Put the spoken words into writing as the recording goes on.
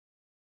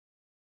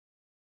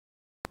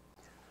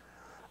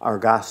Our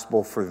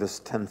gospel for this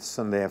 10th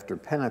Sunday after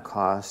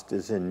Pentecost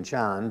is in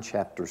John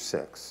chapter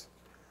 6.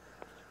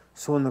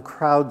 So when the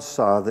crowd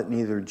saw that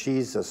neither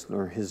Jesus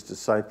nor his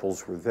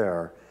disciples were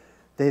there,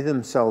 they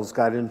themselves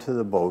got into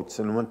the boats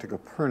and went to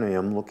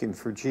Capernaum looking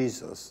for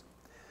Jesus.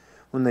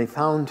 When they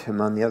found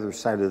him on the other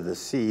side of the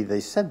sea,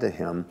 they said to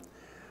him,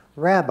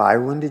 "Rabbi,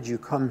 when did you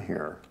come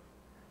here?"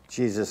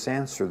 Jesus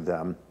answered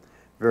them,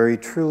 "Very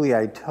truly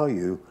I tell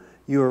you,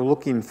 you are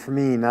looking for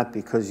me not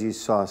because you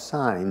saw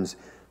signs,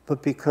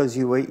 but because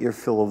you ate your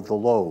fill of the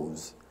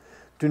loaves.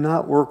 Do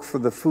not work for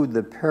the food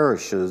that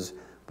perishes,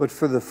 but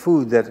for the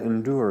food that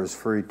endures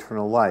for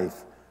eternal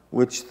life,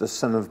 which the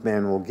Son of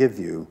Man will give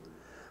you.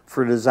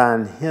 For it is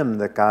on him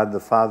that God the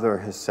Father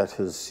has set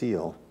his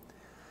seal."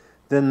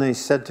 Then they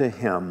said to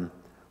him,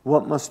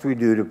 "What must we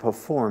do to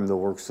perform the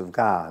works of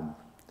God?"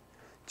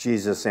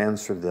 Jesus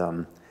answered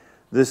them,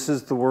 "This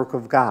is the work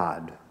of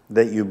God,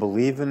 that you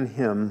believe in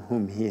him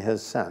whom he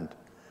has sent."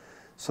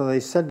 So they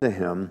said to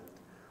him,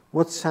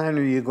 "What sign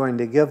are you going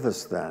to give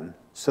us then,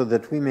 so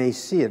that we may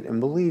see it and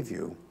believe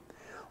you?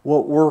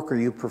 What work are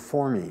you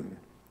performing?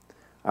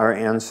 Our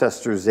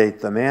ancestors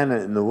ate the manna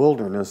in the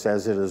wilderness,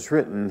 as it is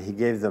written, he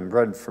gave them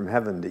bread from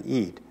heaven to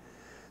eat."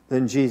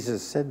 Then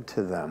Jesus said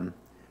to them,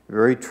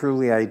 "Very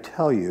truly I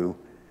tell you,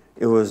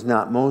 it was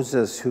not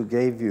Moses who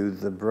gave you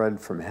the bread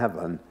from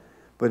heaven,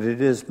 but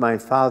it is my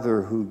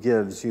Father who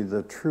gives you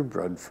the true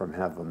bread from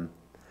heaven.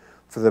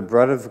 For the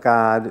bread of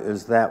God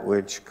is that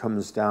which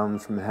comes down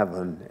from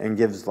heaven and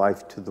gives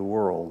life to the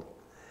world."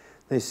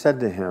 They said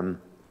to him,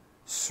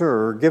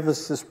 "Sir, give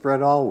us this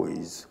bread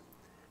always."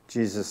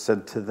 Jesus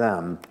said to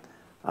them,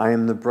 "I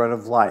am the bread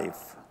of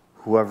life.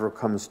 Whoever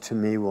comes to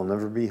me will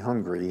never be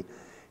hungry,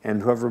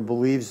 and whoever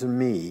believes in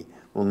me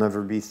will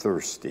never be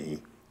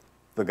thirsty."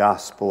 The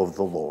Gospel of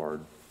the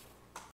Lord.